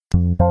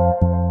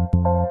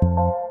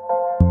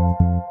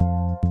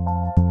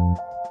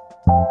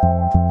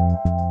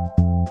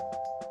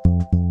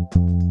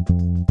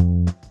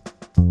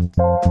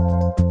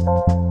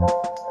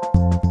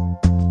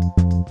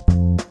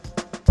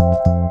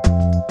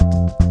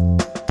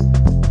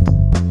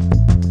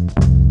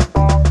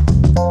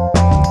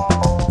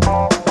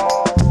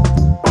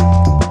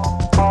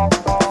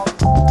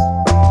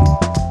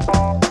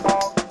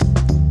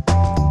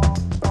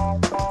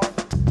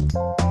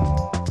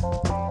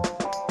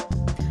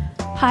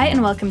Hi,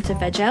 and welcome to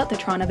Veg Out, the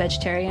Toronto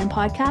Vegetarian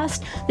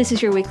Podcast. This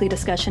is your weekly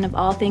discussion of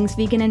all things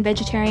vegan and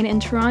vegetarian in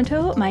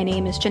Toronto. My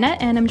name is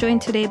Jeanette, and I'm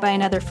joined today by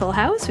another full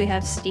house. We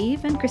have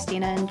Steve and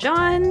Christina and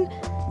John.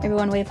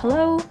 Everyone wave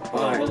hello.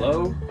 Hi.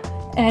 Hello.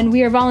 And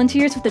we are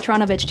volunteers with the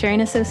Toronto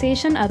Vegetarian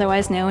Association,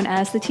 otherwise known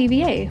as the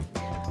TVA.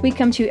 We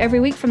come to you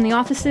every week from the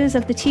offices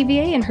of the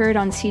TVA and heard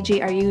on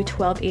CGRU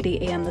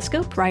 1280 AM The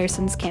Scope,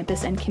 Ryerson's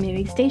campus and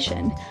community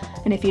station.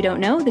 And if you don't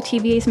know, the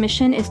TVA's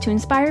mission is to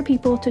inspire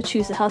people to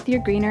choose a healthier,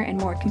 greener, and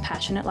more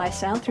compassionate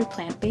lifestyle through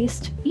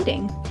plant-based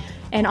eating.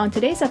 And on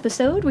today's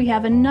episode, we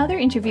have another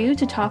interview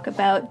to talk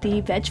about the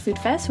Veg Food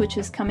Fest, which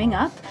is coming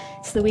up.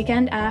 It's the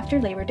weekend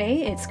after Labor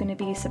Day. It's going to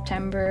be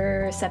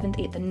September 7th,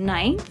 8th, and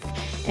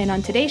 9th. And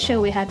on today's show,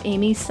 we have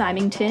Amy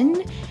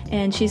Symington,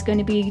 and she's going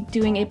to be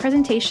doing a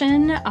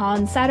presentation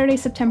on Saturday,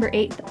 September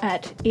 8th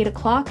at 8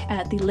 o'clock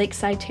at the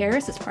Lakeside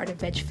Terrace as part of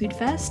Veg Food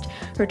Fest.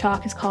 Her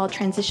talk is called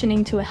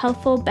Transitioning to a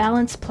Healthful,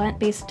 Balanced,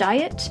 Plant-Based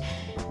Diet.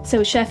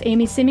 So Chef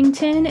Amy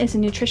Symington is a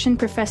nutrition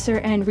professor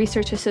and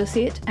research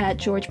associate at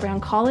George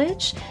Brown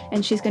College,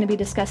 and she's going to be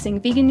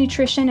discussing vegan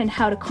nutrition and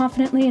how to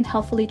confidently and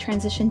healthfully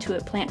transition to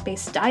a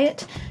plant-based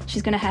diet.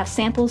 She's going to have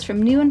samples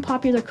from new and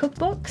popular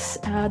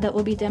cookbooks that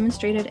will be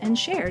demonstrated and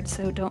shared,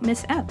 so don't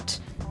miss out.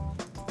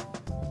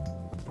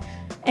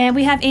 And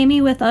we have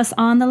Amy with us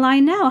on the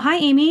line now. Hi,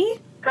 Amy.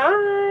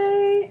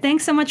 Hi.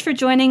 Thanks so much for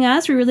joining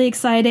us. We're really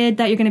excited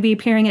that you're going to be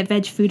appearing at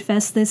Veg Food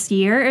Fest this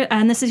year,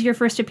 and this is your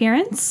first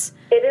appearance?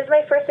 It is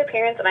my first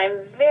appearance, and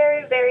I'm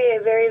very, very,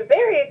 very,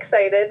 very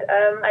excited.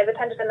 I've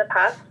attended in the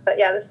past, but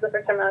yeah, this is the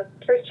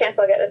first chance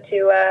I'll get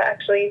to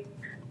actually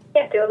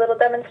do a little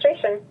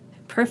demonstration.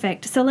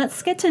 Perfect. So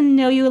let's get to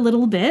know you a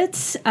little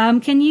bit.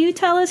 Can you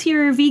tell us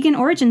your vegan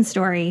origin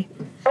story?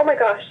 Oh my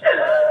gosh.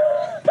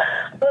 Oh,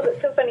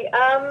 that's so funny.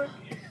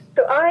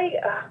 So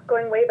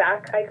going way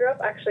back, I grew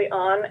up actually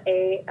on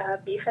a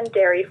beef and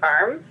dairy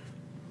farm.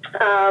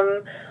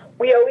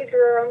 We always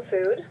grew our own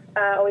food,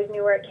 always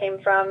knew where it came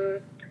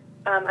from.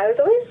 I was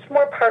always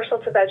more partial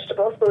to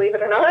vegetables, believe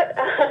it or not.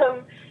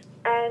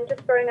 And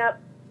just growing up,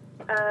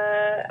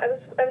 I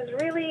was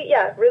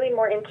really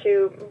more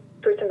into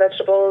fruits and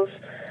vegetables,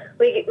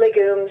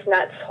 legumes,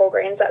 nuts, whole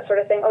grains, that sort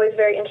of thing. Always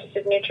very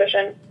interested in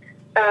nutrition.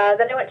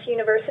 Then I went to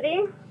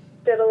university,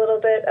 did a little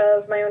bit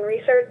of my own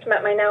research,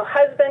 met my now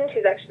husband,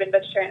 who's actually been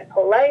vegetarian his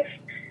whole life.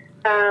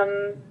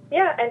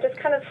 And just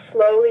kind of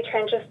slowly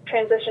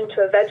transitioned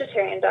to a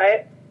vegetarian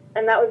diet.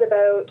 And that was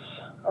about,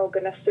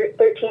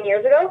 13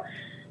 years ago.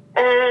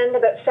 And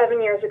about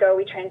 7 years ago,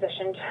 we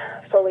transitioned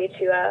fully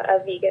to a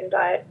vegan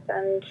diet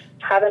and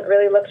haven't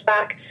really looked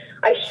back.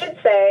 I should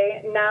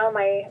say now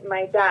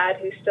my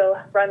dad, who still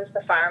runs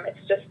the farm, it's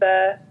just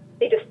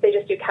they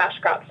just do cash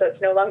crops, so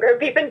it's no longer a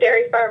beef and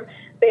dairy farm.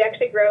 They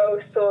actually grow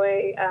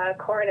soy,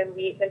 corn, and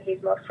wheat, and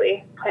he's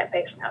mostly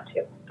plant-based now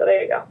too. So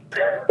there you go.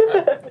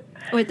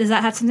 Wait, does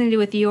that have something to do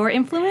with your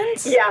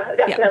influence? Yeah,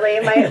 definitely.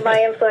 Yeah.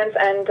 My influence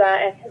and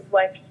his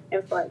wife's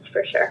influence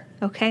for sure.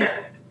 Okay.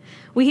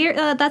 We hear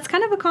that's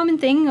kind of a common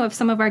thing of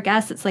some of our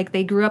guests. It's like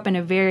they grew up in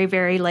a very,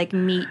 very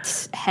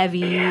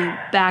meat-heavy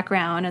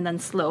background and then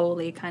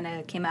slowly kind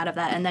of came out of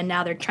that. And then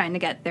now they're trying to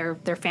get their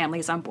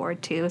families on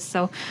board too.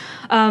 So,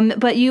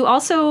 but you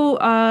also,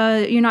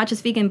 you're not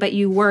just vegan, but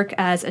you work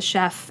as a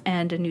chef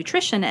and a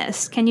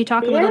nutritionist. Can you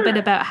talk a little bit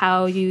about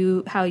how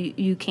you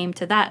came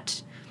to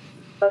that?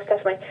 Most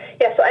definitely.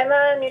 Yeah, so I'm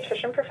a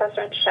nutrition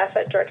professor and chef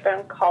at George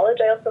Brown College.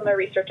 I also am a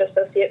research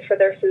associate for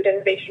their food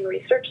innovation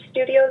research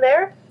studio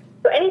there.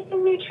 So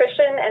anything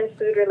nutrition and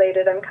food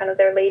related, I'm kind of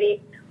their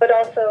lady, but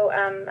also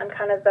I'm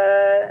kind of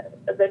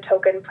the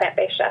token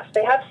plant-based chef.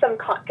 They have some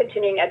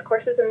continuing ed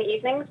courses in the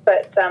evenings,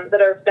 but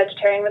that are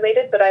vegetarian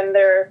related, but I'm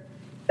their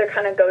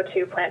kind of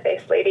go-to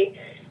plant-based lady.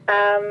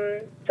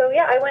 I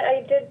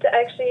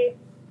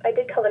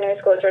did culinary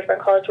school at George Brown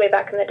College way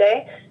back in the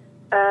day,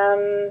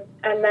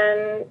 and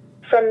then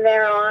from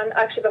there on,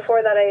 actually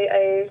before that,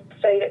 I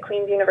studied at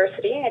Queen's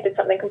University. I did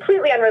something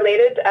completely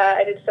unrelated.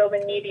 I did film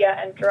and media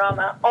and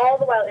drama, all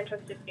the while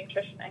interested in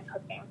nutrition and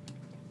cooking.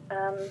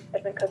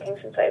 I've been cooking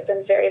since I've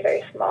been very,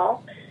 very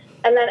small.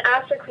 And then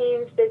after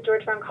Queen's, did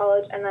George Brown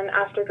College, and then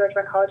after George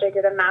Brown College, I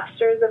did a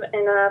master's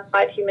in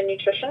applied human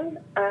nutrition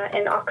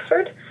in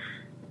Oxford,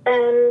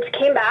 and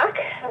came back,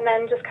 and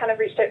then just kind of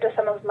reached out to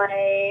some of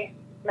my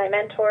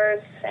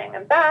mentors, saying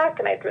I'm back,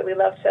 and I'd really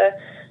love to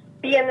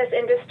be in this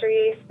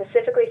industry,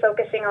 specifically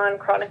focusing on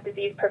chronic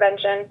disease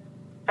prevention.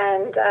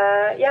 And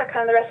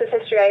kind of the rest is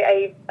history.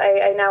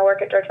 I now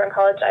work at George Brown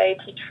College. I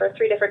teach for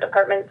 3 different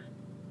departments: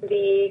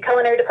 the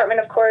culinary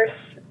department, of course,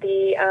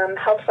 the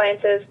health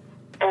sciences,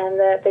 and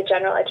the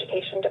general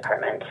education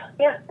department.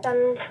 Yeah,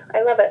 and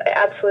I love it. I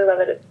absolutely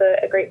love it. It's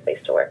a great place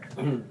to work.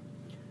 Mm.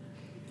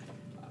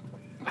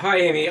 Hi,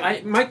 Amy.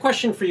 My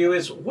question for you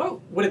is,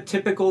 what would a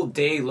typical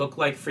day look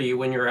like for you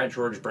when you're at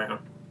George Brown?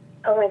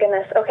 Oh my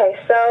goodness. Okay,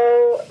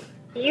 so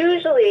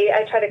usually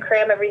I try to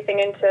cram everything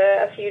into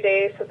a few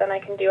days so then I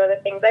can do other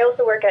things. I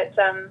also work at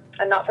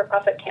a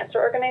not-for-profit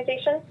cancer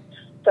organization,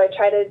 so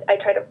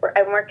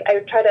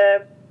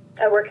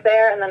I work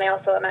there, and then I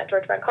also am at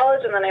George Brown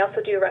College, and then I also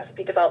do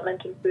recipe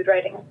development and food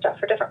writing and stuff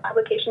for different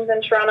publications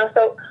in Toronto.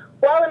 So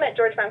while I'm at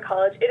George Brown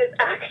College, it is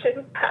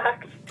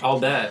action-packed. I'll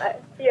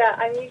bet. Yeah,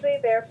 I'm usually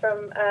there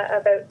from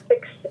about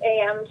 6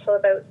 a.m. till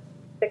about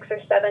 6 or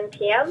 7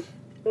 p.m.,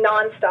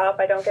 non-stop.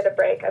 I don't get a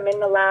break. I'm in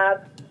the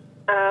lab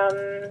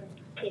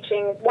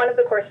teaching. One of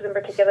the courses in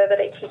particular that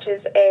I teach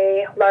is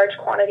a large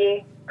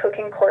quantity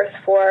cooking course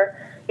for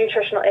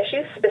nutritional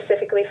issues,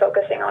 specifically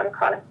focusing on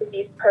chronic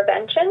disease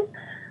prevention.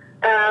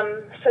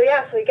 So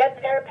we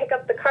get there, pick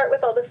up the cart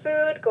with all the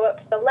food, go up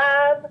to the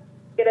lab,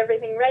 get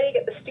everything ready,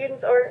 get the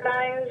students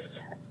organized,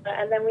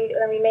 and then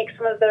we make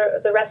some of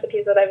the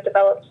recipes that I've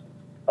developed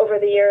over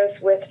the years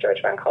with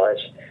George Brown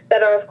College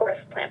that are, of course,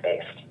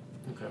 plant-based.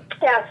 Okay.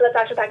 Yeah, so that's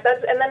action-packed.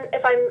 And then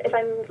if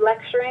I'm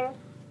lecturing,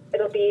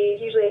 it'll be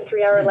usually a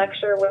 3-hour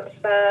lecture with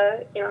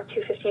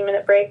 2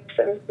 15-minute breaks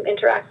and some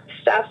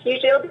interactive stuff.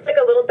 Usually it'll be like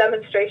a little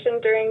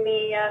demonstration during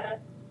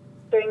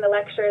the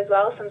lecture as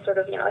well, some sort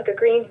of, like a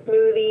green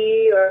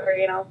smoothie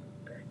or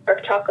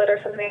dark chocolate or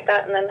something like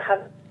that, and then have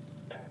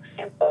a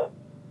sample.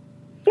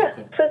 Yeah,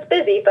 so it's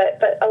busy,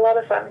 but a lot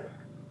of fun.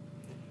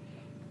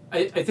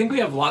 I think we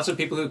have lots of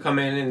people who come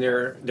in and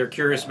they're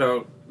curious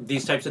about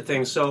these types of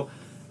things. So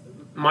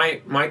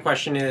my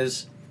question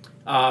is,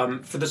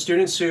 for the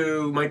students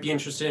who might be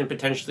interested in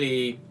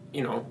potentially,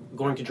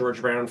 going to George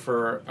Brown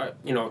for, a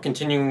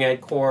continuing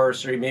ed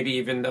course or maybe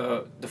even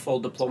the full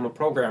diploma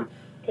program.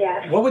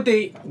 Yeah. What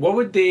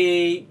would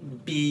they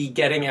be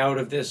getting out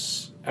of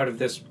this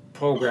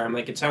program?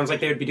 Like, it sounds like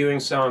they would be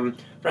doing some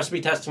recipe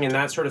testing and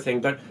that sort of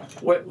thing. But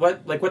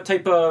what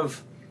type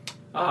of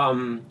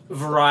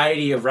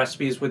variety of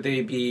recipes would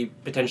they be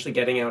potentially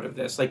getting out of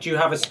this? Like, do you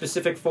have a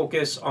specific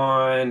focus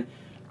on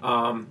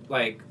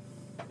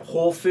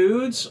whole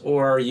foods,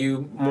 or are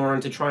you more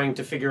into trying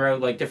to figure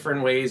out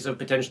different ways of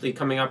potentially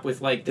coming up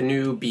with the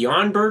new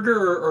Beyond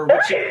Burger, or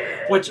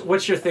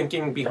what's your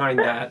thinking behind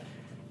that?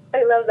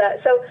 I love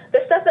that. So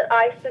the stuff that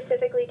I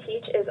specifically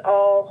teach is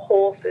all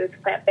whole foods,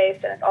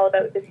 plant-based, and it's all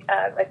about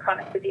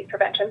chronic disease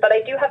prevention. But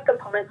I do have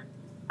components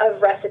of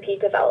recipe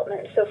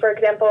development. So, for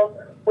example,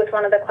 with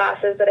one of the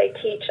classes that I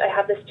teach, I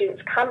have the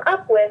students come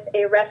up with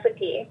a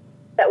recipe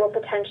that will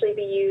potentially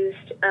be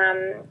used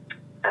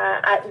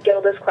at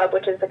Gilda's Club,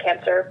 which is the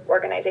cancer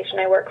organization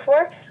I work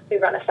for. We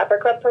run a supper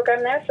club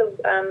program there. So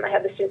I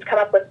have the students come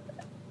up with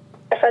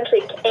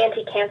essentially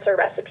anti-cancer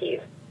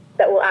recipes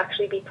that will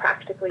actually be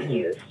practically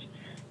used.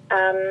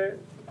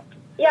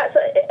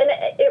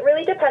 It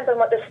really depends on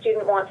what the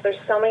student wants. There's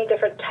so many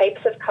different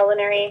types of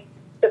culinary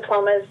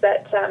diplomas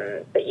that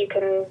you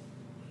can,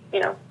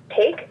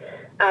 take.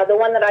 The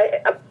one that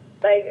I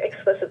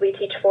explicitly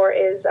teach for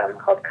is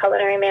called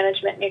Culinary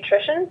Management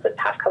Nutrition. So it's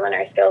half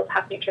culinary skills,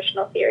 half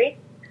nutritional theory.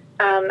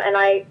 And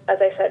I, as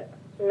I said,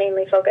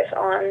 mainly focus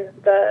on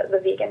the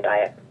vegan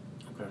diet.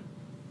 Okay.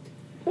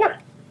 Yeah.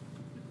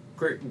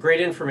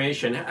 Great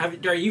information.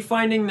 Are you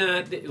finding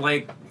that,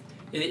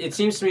 it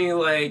seems to me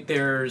like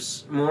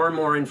there's more and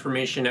more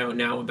information out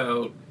now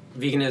about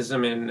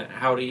veganism and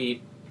how to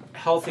eat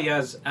healthy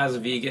as a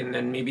vegan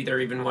than maybe there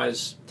even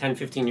was 10,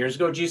 15 years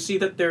ago. Do you see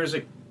that there's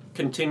a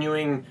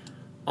continuing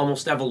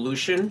almost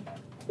evolution?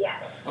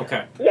 Yes.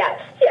 Okay. Yes.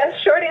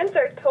 Short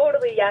answer,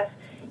 totally yes.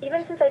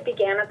 Even since I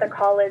began at the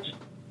college,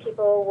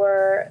 people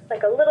were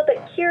a little bit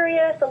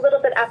curious, a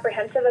little bit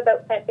apprehensive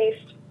about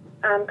plant-based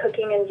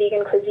cooking and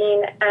vegan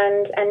cuisine,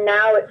 and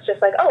now it's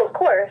just oh, of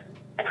course.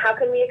 And how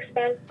can we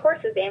expand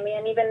courses, Amy?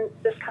 And even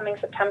this coming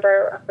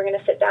September, we're going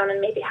to sit down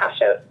and maybe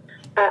hash out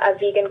a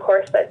vegan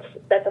course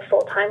that's a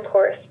full-time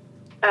course.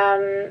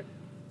 So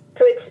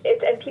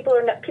and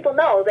people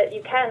know that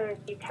you can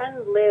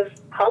live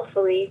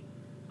healthfully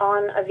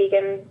on a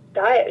vegan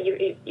diet.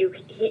 You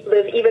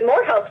live even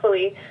more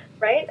healthfully,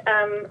 right?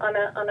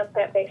 On a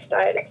plant-based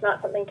diet. It's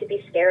not something to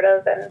be scared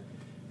of, and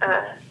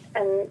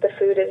the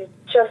food is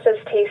just as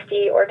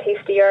tasty or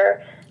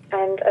tastier,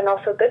 and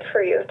also good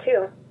for you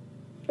too.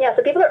 Yeah,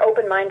 so people are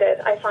open-minded.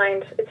 I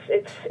find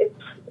it's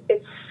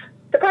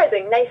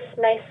surprising, nice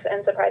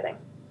and surprising.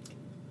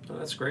 Oh,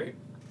 that's great.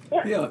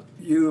 Yeah,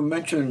 you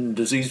mentioned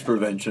disease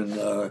prevention,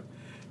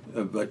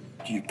 but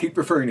you keep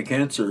referring to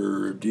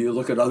cancer. Do you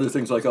look at other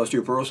things like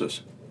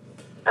osteoporosis?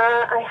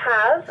 I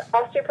have.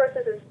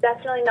 Osteoporosis is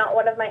definitely not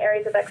one of my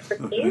areas of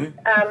expertise,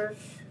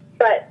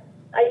 but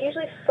I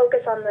usually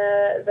focus on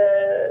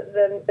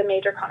the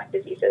major chronic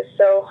diseases.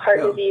 So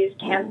heart disease,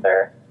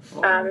 cancer,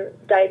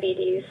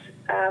 diabetes,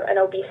 and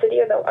obesity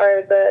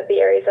are the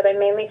areas that I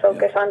mainly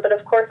focus on. But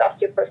of course,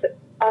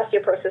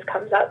 osteoporosis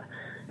comes up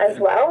as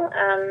well,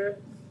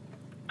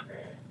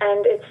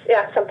 and it's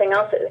something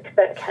else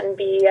that can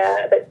be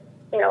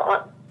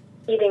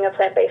eating a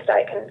plant-based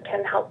diet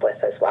can help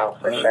with as well,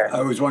 for sure.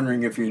 I was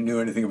wondering if you knew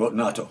anything about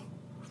natto.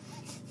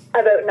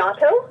 About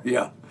natto?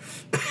 Yeah.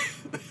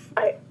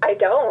 I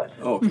don't.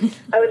 Oh.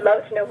 I would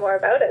love to know more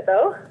about it,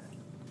 though.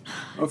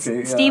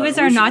 Okay. Steve is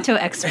our natto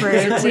expert.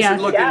 We should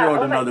look into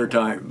it another God.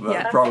 time.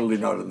 Yeah. Probably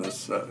not in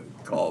this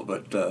call,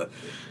 but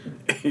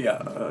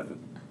yeah.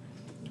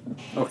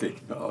 Okay,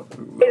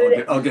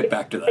 I'll get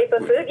back to that. Type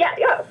of food?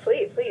 Yeah,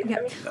 please. Yeah.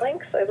 I mean,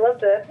 links. I'd love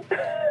to.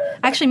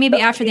 Actually, maybe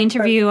after the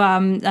interview,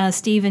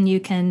 Steve and you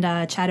can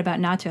chat about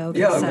natto.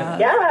 Yeah,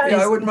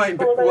 I wouldn't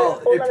mind. Whole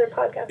Well, other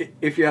podcast.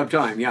 if you have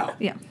time, yeah.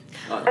 Yeah.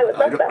 I would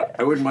love that.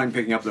 I wouldn't mind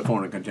picking up the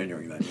phone and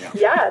continuing then. Yeah.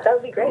 Yeah, that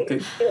would be great.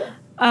 Okay.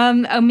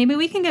 Yeah. Maybe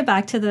we can get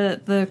back to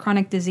the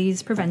chronic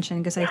disease prevention,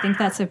 because I think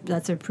that's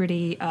a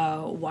pretty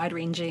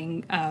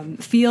wide-ranging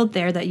field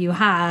there that you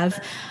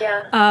have.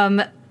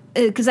 Yeah.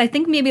 Because I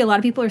think maybe a lot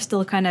of people are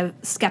still kind of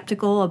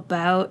skeptical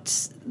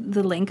about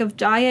the link of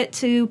diet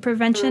to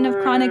prevention of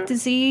chronic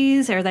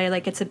disease, or they're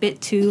like, it's a bit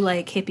too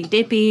like hippy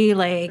dippy.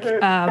 Like,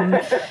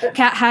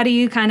 how do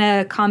you kind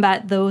of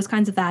combat those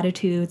kinds of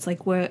attitudes? Like,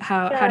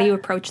 how do you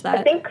approach that?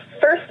 I think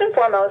first and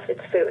foremost,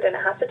 it's food, and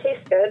it has to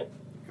taste good.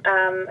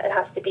 It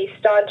has to be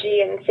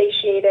stodgy and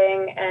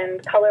satiating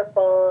and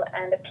colorful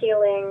and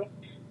appealing,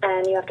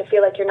 and you have to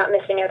feel like you're not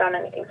missing out on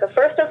anything. So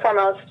first and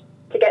foremost,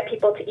 to get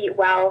people to eat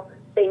well,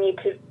 they need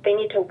to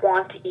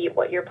want to eat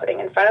what you're putting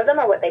in front of them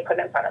or what they put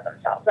in front of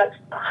themselves. That's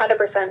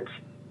 100%.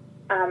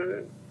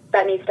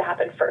 That needs to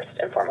happen first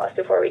and foremost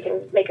before we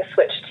can make a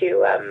switch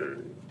to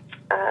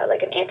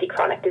like an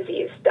anti-chronic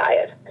disease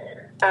diet.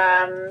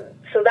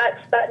 So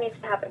that needs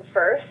to happen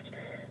first.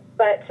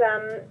 But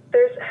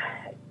there's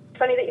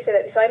funny that you say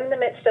that. So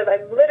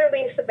I'm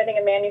literally submitting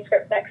a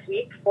manuscript next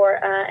week for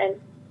an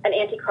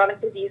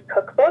anti-chronic disease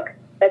cookbook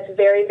that's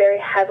very, very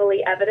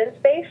heavily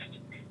evidence-based.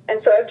 And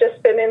so I've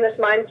just been in this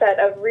mindset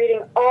of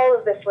reading all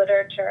of this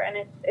literature,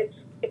 and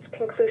it's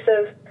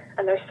conclusive,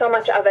 and there's so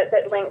much of it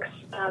that links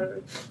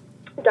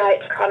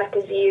diet to chronic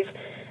disease.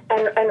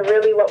 And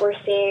really what we're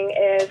seeing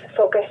is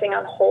focusing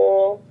on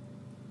whole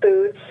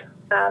foods,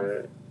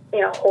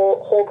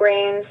 whole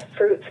grains,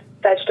 fruits,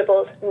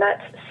 vegetables,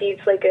 nuts,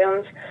 seeds,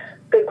 legumes,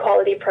 good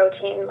quality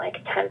protein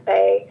like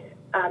tempeh,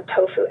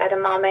 tofu,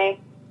 edamame,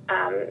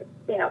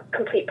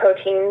 complete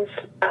proteins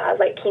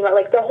like quinoa,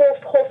 like the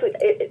whole food.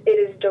 It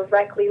is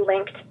directly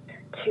linked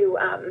to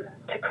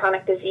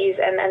chronic disease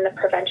and the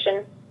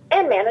prevention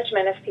and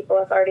management if people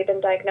have already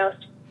been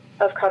diagnosed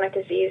of chronic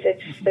disease.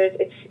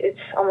 It's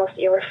almost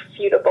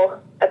irrefutable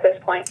at this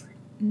point.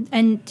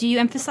 And do you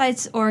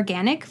emphasize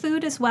organic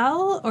food as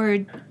well,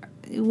 or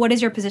what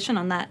is your position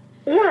on that?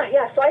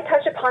 Yeah. So I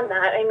touch upon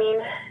that. I mean,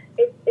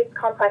 it's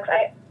complex.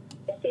 My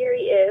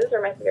theory is,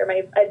 or my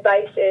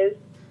advice is,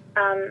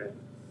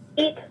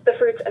 eat the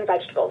fruits and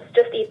vegetables.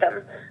 Just eat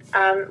them,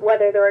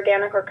 whether they're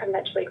organic or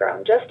conventionally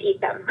grown. Just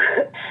eat them.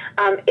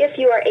 If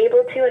you are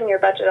able to and your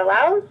budget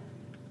allows,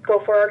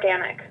 go for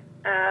organic.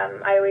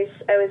 I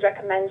always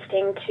recommend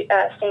staying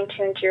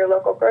tuned to your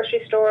local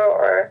grocery store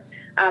or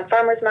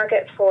farmers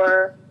market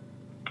for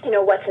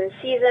what's in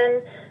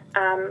season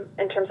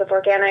in terms of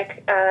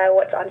organic,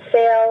 what's on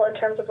sale in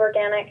terms of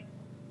organic.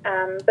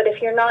 But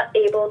if you're not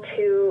able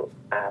to,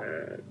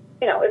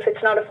 if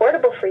it's not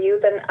affordable for you,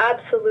 then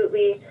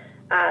absolutely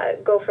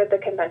go for the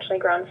conventionally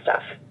grown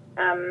stuff.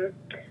 I'm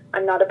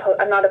not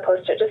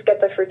opposed to it. Just get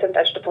the fruits and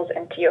vegetables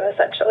into you,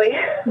 essentially.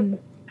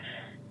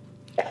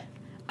 Yeah.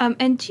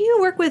 And do you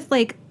work with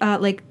like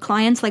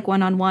clients like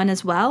one-on-one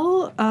as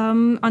well,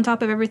 on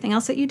top of everything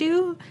else that you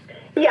do?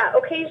 Yeah,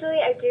 occasionally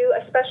I do,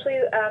 especially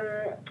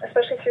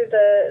through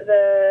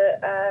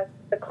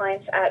the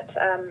clients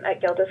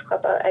at Gilda's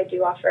Club. I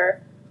do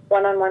offer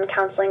one-on-one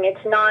counseling.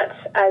 It's not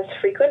as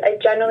frequent. I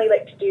generally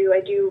like to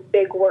do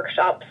big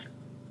workshops,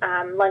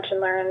 lunch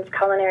and learns,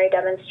 culinary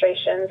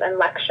demonstrations, and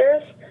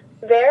lectures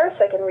there,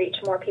 so I can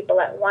reach more people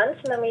at once.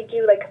 And then we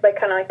do like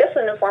kind of like this,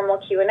 an informal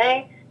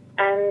Q&A.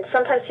 And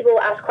sometimes people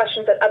will ask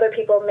questions that other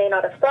people may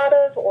not have thought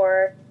of,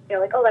 or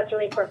oh, that's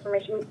really important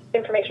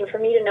information for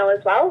me to know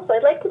as well. So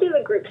I'd like to do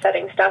the group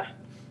setting stuff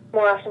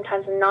more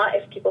oftentimes than not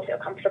if people feel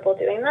comfortable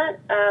doing that.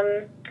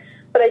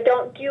 But I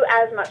don't do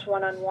as much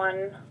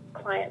one-on-one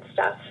client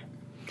stuff.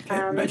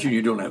 I imagine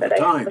you don't have the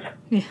time.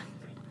 Yeah.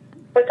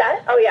 What's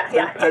that? Oh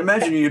yeah. I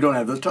imagine you don't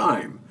have the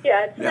time.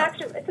 Yeah,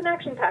 it's an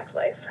action-packed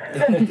life. I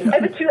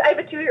have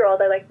a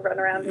 2-year-old I like to run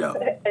around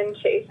and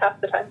chase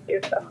half the time too.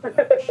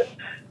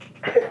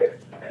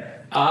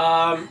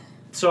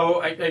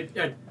 So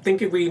I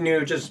think we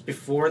knew just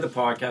before the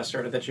podcast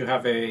started that you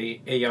have a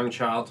young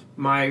child.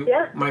 My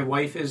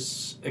wife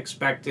is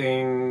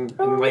expecting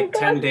in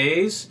 10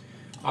 days.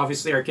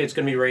 Obviously, our kid's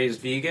going to be raised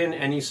vegan.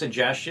 Any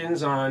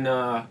suggestions on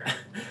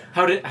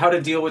how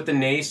to deal with the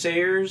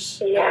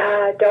naysayers?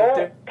 Yeah, don't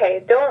let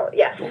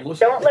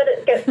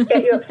it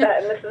get you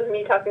upset. And this is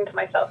me talking to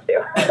myself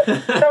too.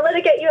 Don't let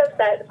it get you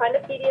upset. Find a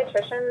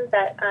pediatrician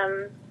that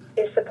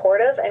is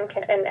supportive and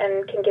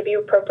can give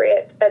you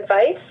appropriate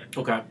advice.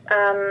 Okay.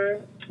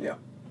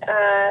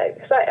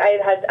 because I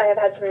have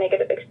had some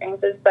negative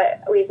experiences,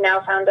 but we've now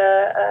found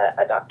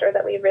a doctor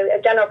that a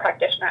general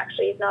practitioner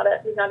actually. He's not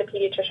a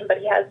pediatrician, but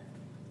he has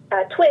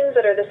twins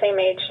that are the same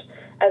age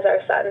as our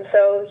son,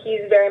 so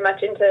he's very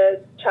much into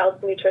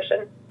child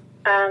nutrition.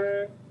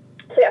 So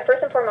yeah,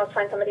 first and foremost,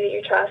 find somebody that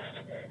you trust,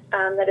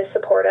 that is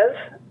supportive,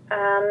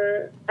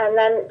 and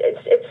then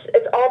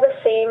it's all the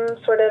same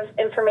sort of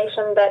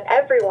information that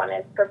everyone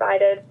is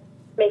provided.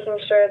 Making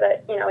sure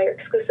that, you're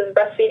exclusive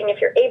breastfeeding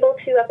if you're able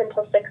to up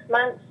until 6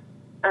 months,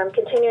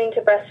 continuing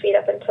to breastfeed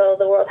up until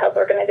the World Health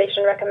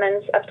Organization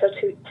recommends up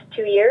to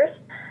 2 years.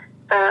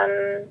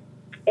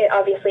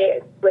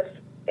 Obviously,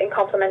 in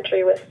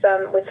complementary with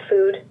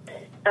food,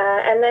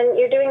 and then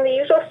you're doing the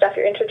usual stuff.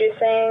 You're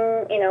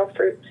introducing,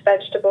 fruits,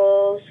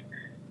 vegetables,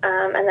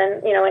 and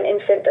then an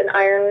infant an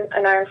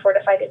iron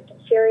fortified infant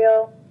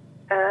cereal,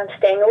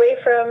 staying away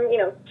from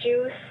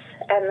juice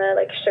and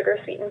the sugar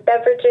sweetened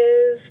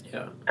beverages,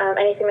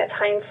 anything that's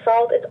high in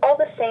salt. It's all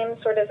the same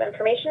sort of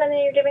information, and then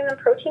you're giving them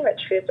protein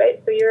rich foods,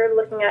 right? So you're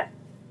looking at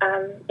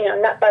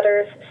nut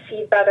butters,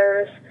 seed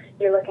butters,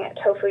 you're looking at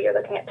tofu, you're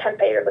looking at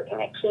tempeh, you're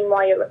looking at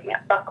quinoa, you're looking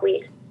at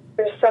buckwheat.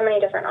 There's so many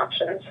different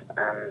options.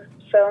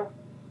 So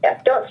yeah,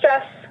 don't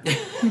stress.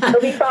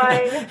 They'll be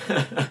fine.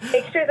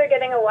 Make sure they're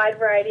getting a wide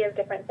variety of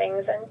different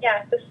things, and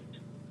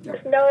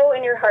just know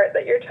in your heart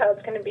that your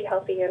child's going to be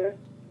healthy and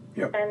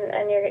you're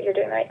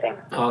doing the right thing.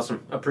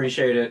 Awesome.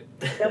 Appreciate it.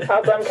 No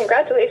problem.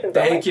 Congratulations.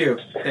 Thank you.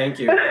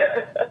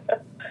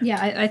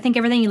 Yeah, I think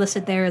everything you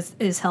listed there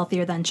is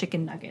healthier than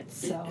chicken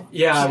nuggets. So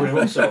yeah, I would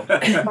hope so.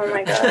 Oh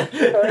my gosh,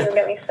 don't even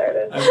get me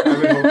started. I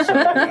would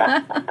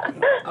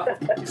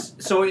hope so.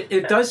 So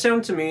it does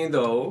sound to me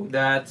though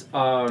that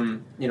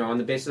on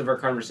the basis of our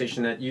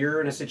conversation that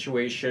you're in a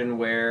situation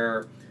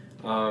where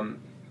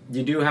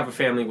you do have a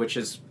family which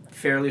is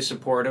fairly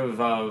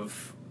supportive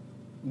of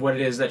what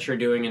it is that you're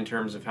doing in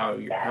terms of how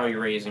you're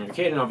raising your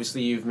kid, and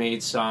obviously you've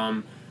made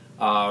some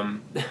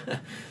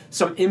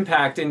some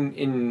impact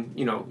in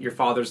your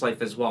father's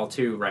life as well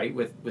too, right?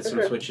 With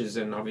some switches,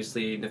 and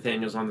obviously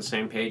Nathaniel's on the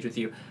same page with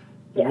you.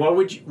 Yeah. What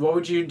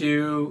would you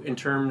do in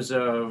terms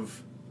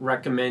of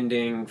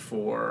recommending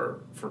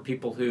for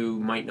people who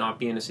might not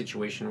be in a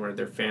situation where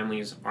their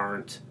families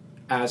aren't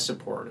as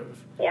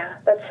supportive? Yeah,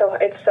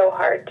 it's so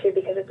hard too,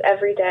 because it's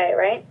every day,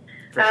 right?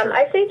 Sure.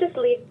 I say just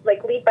lead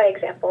by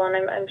example,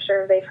 and I'm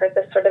sure they've heard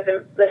this sort of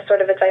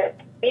advice.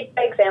 Lead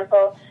by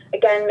example.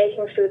 Again,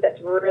 making food that's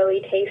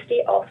really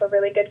tasty, also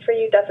really good for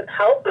you, doesn't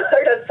help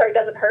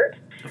doesn't hurt.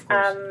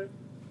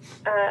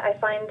 I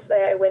find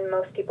that I win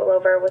most people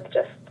over with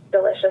just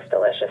delicious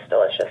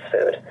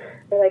food.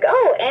 They're like,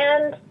 oh,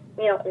 and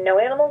no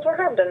animals were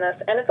harmed in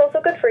this, and it's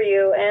also good for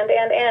you, and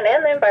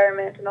the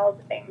environment, and all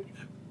the things.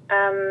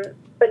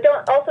 But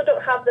don't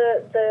have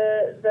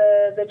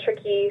the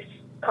tricky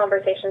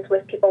conversations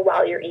with people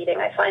while you're eating.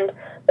 I find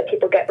that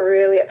people get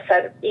really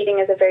upset. Eating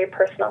is a very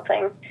personal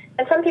thing,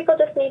 and some people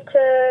just need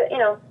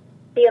to,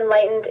 be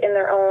enlightened in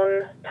their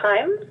own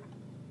time.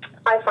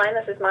 I find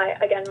this is my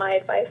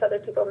advice. Other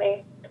people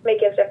may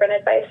give different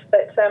advice,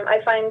 but I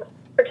find,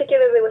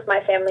 particularly with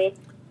my family,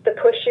 the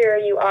pushier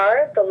you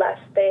are, the less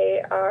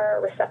they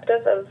are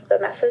receptive of the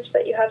message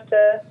that you have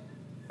to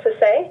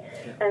say.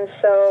 And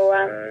so,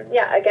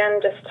 again,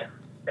 just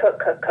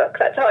cook.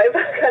 That's how I've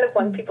kind of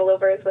won people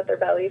over, is with their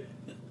bellies.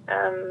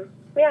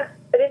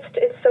 But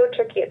it's so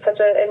tricky.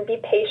 And be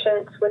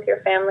patient with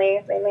your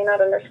family. They may not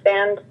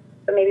understand,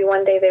 but maybe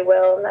one day they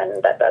will, and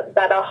then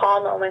that aha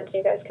moment,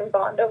 you guys can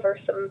bond over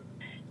some,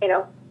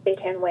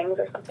 bacon wings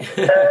or something.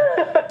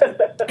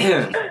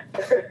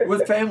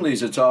 With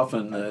families, it's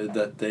often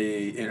that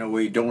they, in a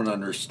way, don't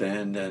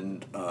understand,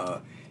 and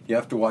you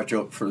have to watch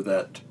out for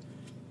that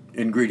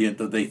ingredient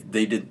that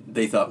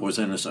they thought was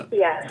innocent.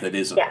 Yes. That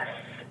isn't. Yes.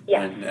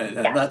 Yes.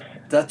 And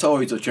that's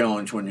always a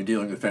challenge when you're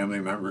dealing with family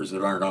members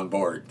that aren't on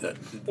board. That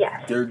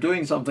they're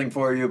doing something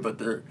for you, but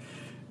they're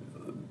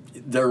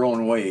their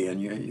own way,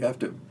 and you have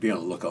to be on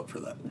the lookout for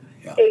that.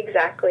 Yeah.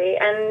 Exactly,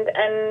 and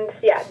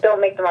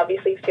don't make them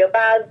obviously feel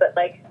bad, but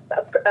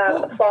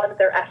applaud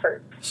their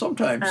efforts.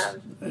 Sometimes,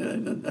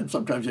 and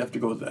sometimes you have to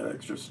go that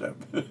extra step.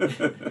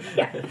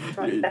 Yes,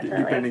 definitely.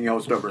 Depending how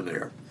stubborn they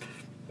are.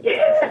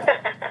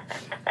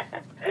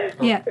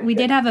 Yeah, we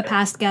did have a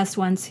past guest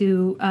once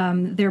who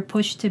their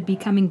push to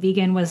becoming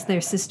vegan was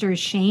their sisters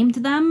shamed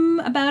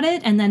them about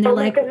it, and then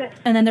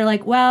they're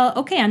like, well,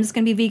 okay, I'm just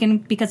gonna be vegan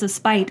because of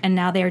spite, and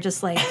now they're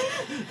just like,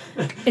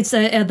 it's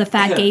the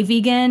fat gay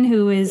vegan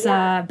who is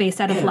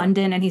based out of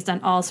London, and he's done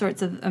all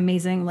sorts of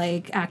amazing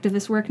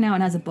activist work now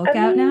and has a book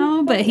out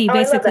now. But he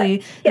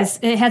basically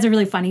it has a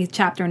really funny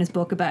chapter in his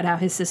book about how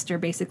his sister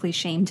basically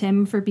shamed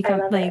him for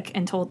becoming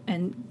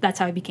and that's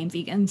how he became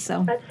vegan.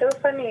 So that's so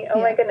funny.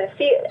 Oh my goodness.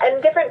 See,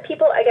 and different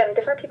people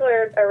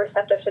are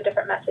receptive to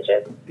different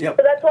messages. Yep.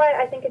 So that's why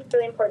I think it's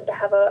really important to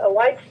have a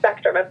wide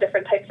spectrum of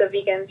different types of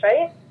vegans,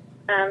 right?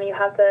 You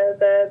have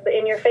the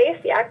in your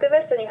face, the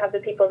activists, and you have the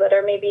people that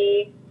are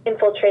maybe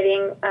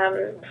infiltrating,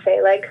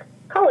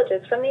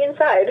 colleges from the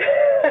inside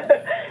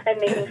and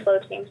making slow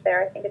change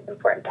there. I think it's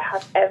important to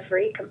have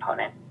every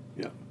component.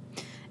 Yeah.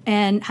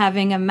 And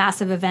having a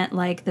massive event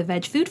like the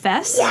Veg Food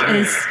Fest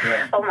is...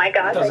 Oh my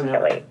gosh, I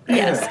can't wait.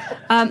 Yes.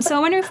 So I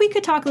wonder if we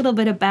could talk a little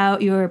bit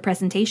about your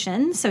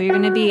presentation. So you're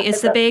going to be... It's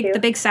the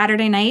big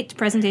Saturday night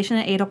presentation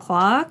at 8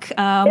 o'clock.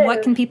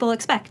 What can people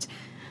expect?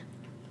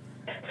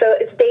 So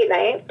it's date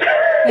night.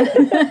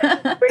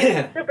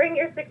 bring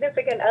your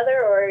significant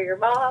other or your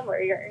mom or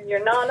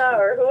your nana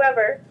or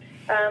whoever.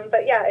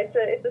 But yeah,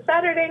 it's a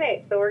Saturday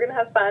night, so we're going to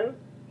have fun.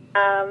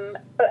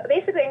 But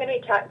basically, I'm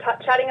going to be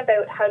chatting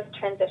about how to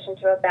transition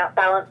to a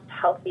balanced,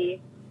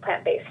 healthy,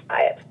 plant-based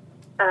diet.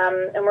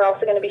 And we're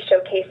also going to be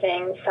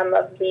showcasing some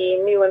of the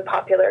new and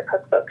popular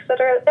cookbooks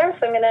that are out there.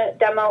 So I'm going to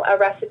demo a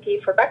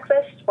recipe for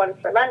breakfast, one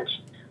for lunch,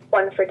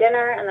 one for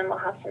dinner, and then we'll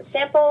have some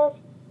samples.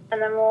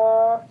 And then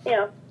we'll,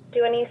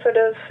 do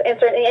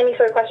answer any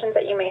sort of questions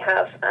that you may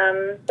have.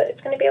 But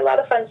it's going to be a lot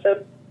of fun.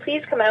 So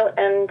please come out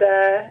and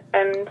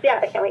yeah,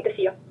 I can't wait to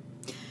see you.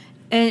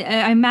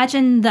 I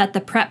imagine that the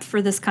prep for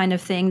this kind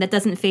of thing, that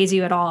doesn't faze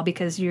you at all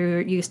because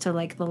you're used to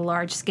like the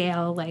large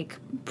scale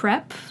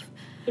prep.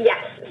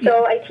 Yes.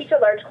 So I teach a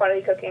large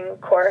quantity cooking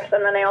course,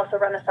 and then I also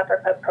run a supper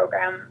prep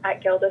program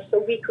at Gilda. So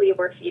weekly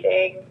we're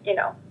feeding,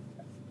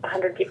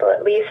 100 people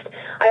at least.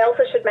 I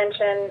also should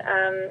mention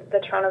the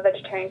Toronto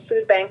Vegetarian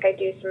Food Bank. I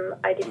do some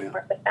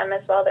work with them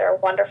as well. They're a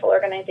wonderful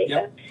organization.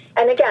 Yep.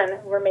 And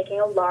again, we're making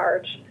a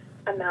large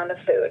amount of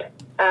food.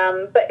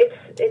 But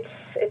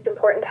it's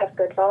important to have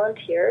good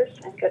volunteers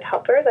and good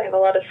helpers. I have a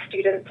lot of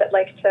students that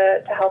like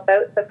to help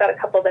out. So I've got a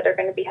couple that are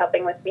going to be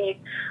helping with me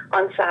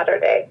on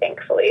Saturday,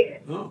 thankfully.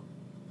 Oh.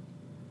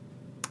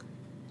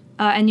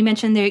 And you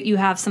mentioned that you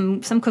have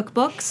some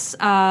cookbooks.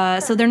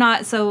 So you're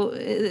not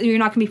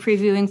going to be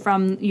previewing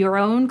from your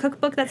own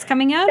cookbook that's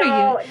coming out.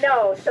 No.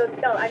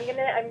 I'm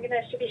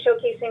gonna should be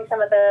showcasing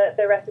some of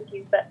the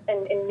recipes that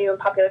in new and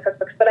popular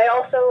cookbooks. But I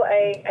also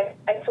I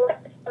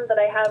selected some that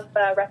I have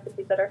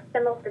recipes that are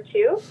similar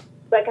to,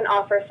 so I can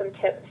offer some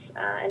tips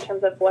in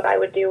terms of what I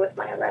would do with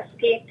my own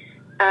recipe.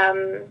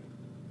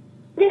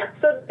 Yeah,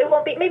 so it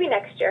won't be, maybe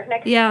next year.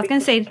 I was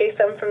going to say...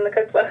 some from the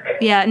cookbook.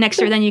 Yeah,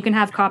 next year then you can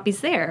have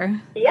copies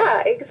there.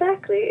 Yeah,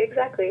 exactly,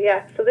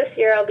 yeah. So this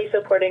year I'll be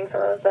supporting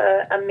some of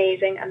the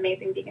amazing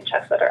vegan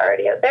chefs that are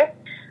already out there.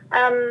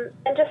 And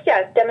just,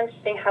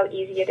 demonstrating how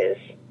easy it is,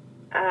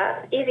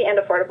 easy and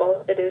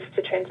affordable it is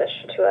to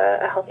transition to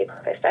a healthy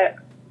plant-based diet.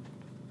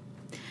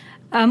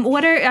 I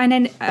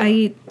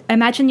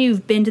imagine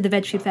you've been to the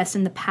Veg Food Fest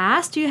in the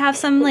past. Do you have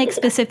some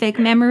specific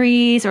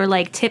memories or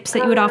tips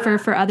that you would offer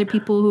for other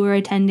people who are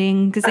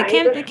attending? Because it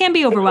can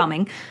be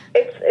overwhelming.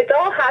 It's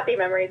all happy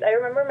memories. I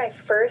remember my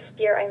first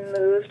year I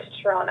moved to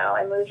Toronto.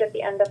 I moved at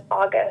the end of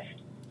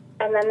August.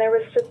 And then there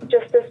was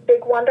just this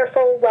big,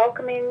 wonderful,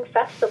 welcoming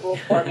festival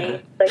for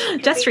me.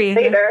 Just for you.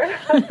 Later,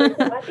 I was like,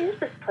 what is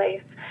this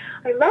place?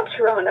 I love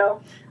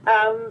Toronto.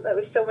 That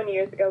was so many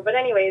years ago. But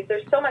anyways,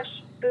 there's so much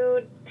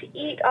food to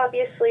eat,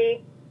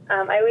 obviously.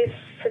 I always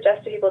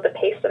suggest to people to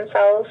pace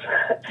themselves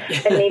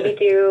and maybe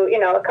do,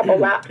 a couple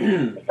laps,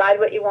 decide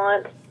what you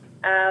want.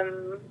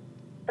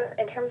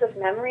 In terms of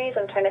memories,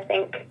 I'm trying to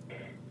think.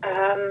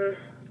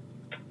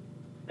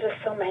 Just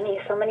so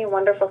many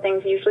wonderful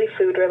things, usually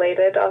food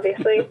related,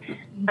 obviously.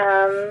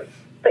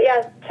 But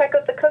yeah, check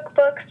out the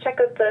cookbooks,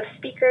 check out the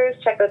speakers,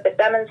 check out the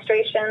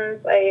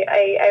demonstrations.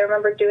 I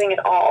remember doing it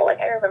all.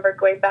 I remember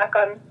going back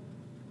on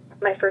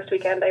my first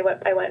weekend. I was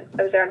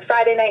there on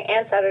Friday night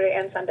and Saturday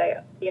and Sunday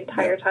the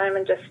entire time,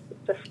 and just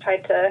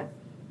tried to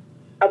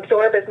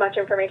absorb as much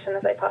information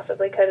as I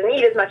possibly could and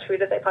eat as much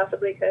food as I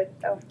possibly could.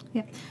 So.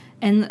 Yeah.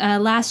 And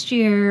last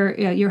year,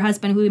 your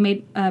husband, who we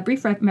made a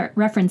brief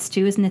reference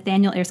to, is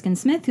Nathaniel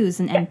Erskine-Smith,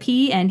 who's an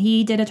MP, and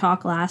he did a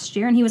talk last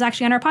year, and he was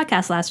actually on our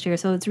podcast last year.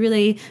 So it's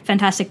really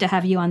fantastic to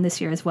have you on this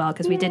year as well,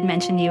 because we did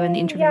mention you in the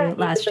interview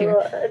last year.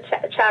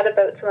 A chat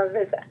about some of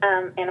his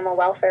animal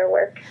welfare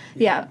work.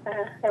 Yeah,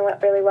 it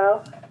went really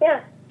well.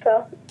 Yeah,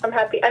 so I'm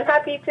happy. I'm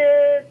happy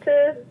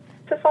to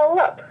follow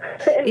up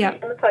on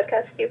the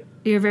podcast too.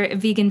 You're a very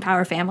vegan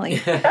power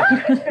family.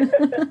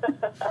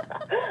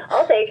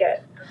 I'll take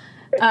it.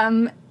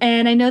 And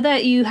I know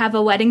that you have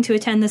a wedding to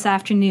attend this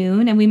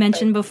afternoon, and we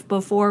mentioned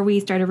before we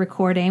started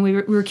recording,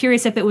 we were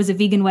curious if it was a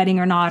vegan wedding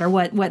or not, or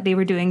what they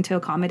were doing to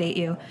accommodate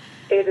you.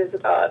 It is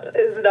not. It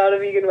is not a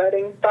vegan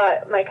wedding,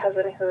 but my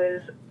cousin, who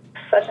is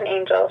such an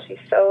angel, she's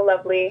so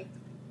lovely,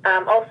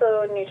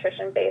 also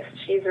nutrition-based.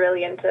 She's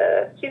really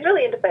into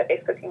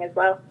plant-based cooking as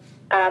well.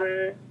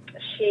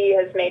 She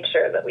has made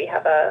sure that we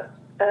have a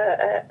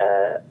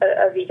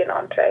vegan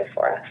entree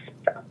for us.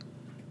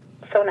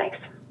 So nice.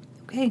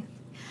 Okay.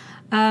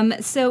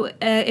 So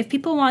if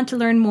people want to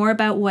learn more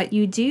about what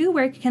you do,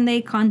 where can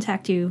they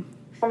contact you?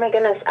 Oh my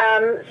goodness.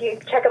 So you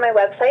can check out my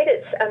website.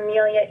 It's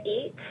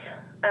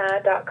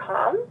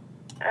ameliaeats.com.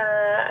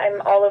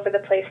 I'm all over the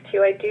place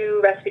too. I do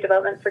recipe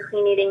development for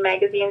Clean Eating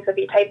Magazine. So if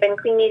you type in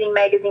Clean Eating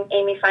Magazine,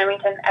 Amy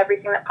Symington,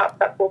 everything that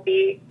pops up will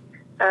be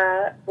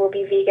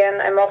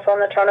vegan. I'm also on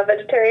the Toronto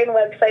Vegetarian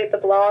website, the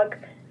blog.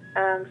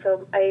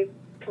 So I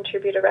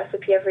contribute a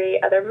recipe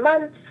every other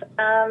month.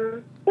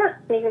 And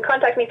you can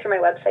contact me through my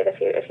website if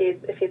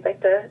you'd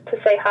like to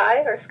say hi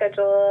or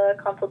schedule a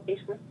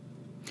consultation.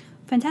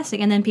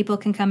 Fantastic. And then people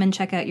can come and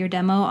check out your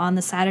demo on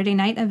the Saturday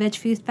night of Veg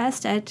Food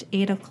Fest at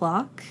 8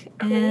 o'clock.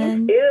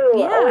 And Please do.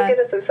 Yeah. Oh my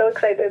goodness, I'm so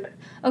excited.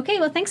 Okay,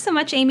 well, thanks so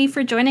much, Amy,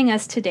 for joining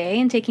us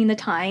today and taking the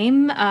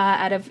time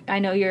out of, I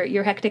know,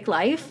 your hectic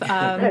life,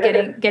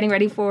 getting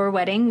ready for a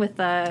wedding with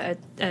a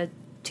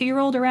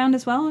 2-year-old around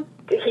as well.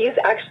 He's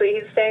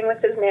staying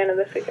with his Nana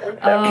this weekend. So.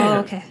 Oh,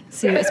 okay.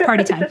 So it's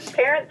party time. It's just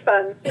parents'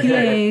 fun.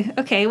 Yay.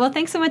 Okay, well,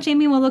 thanks so much,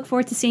 Amy. We'll look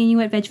forward to seeing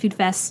you at Veg Food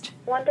Fest.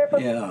 Wonderful.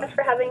 Thanks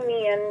for having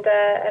me, and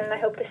I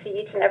hope to see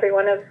each and every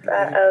one of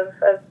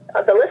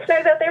the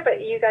listeners out there, but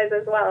you guys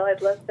as well.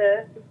 I'd love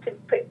to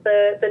put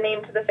the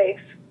name to the face.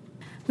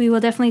 We will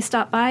definitely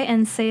stop by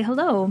and say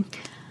hello.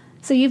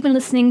 So you've been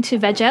listening to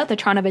Veg Out, the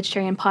Toronto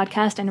Vegetarian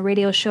podcast and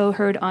radio show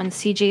heard on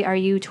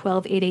CJRU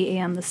 1280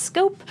 AM The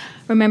Scope.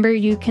 Remember,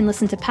 you can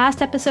listen to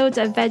past episodes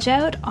of Veg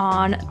Out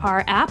on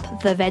our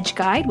app, The Veg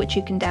Guide, which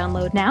you can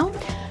download now.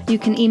 You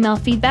can email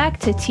feedback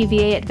to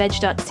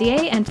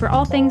tva@veg.ca, and for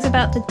all things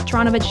about the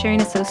Toronto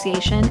Vegetarian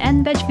Association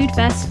and Veg Food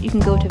Fest, you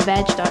can go to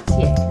veg.ca.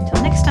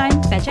 Until next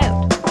time, Veg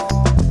Out.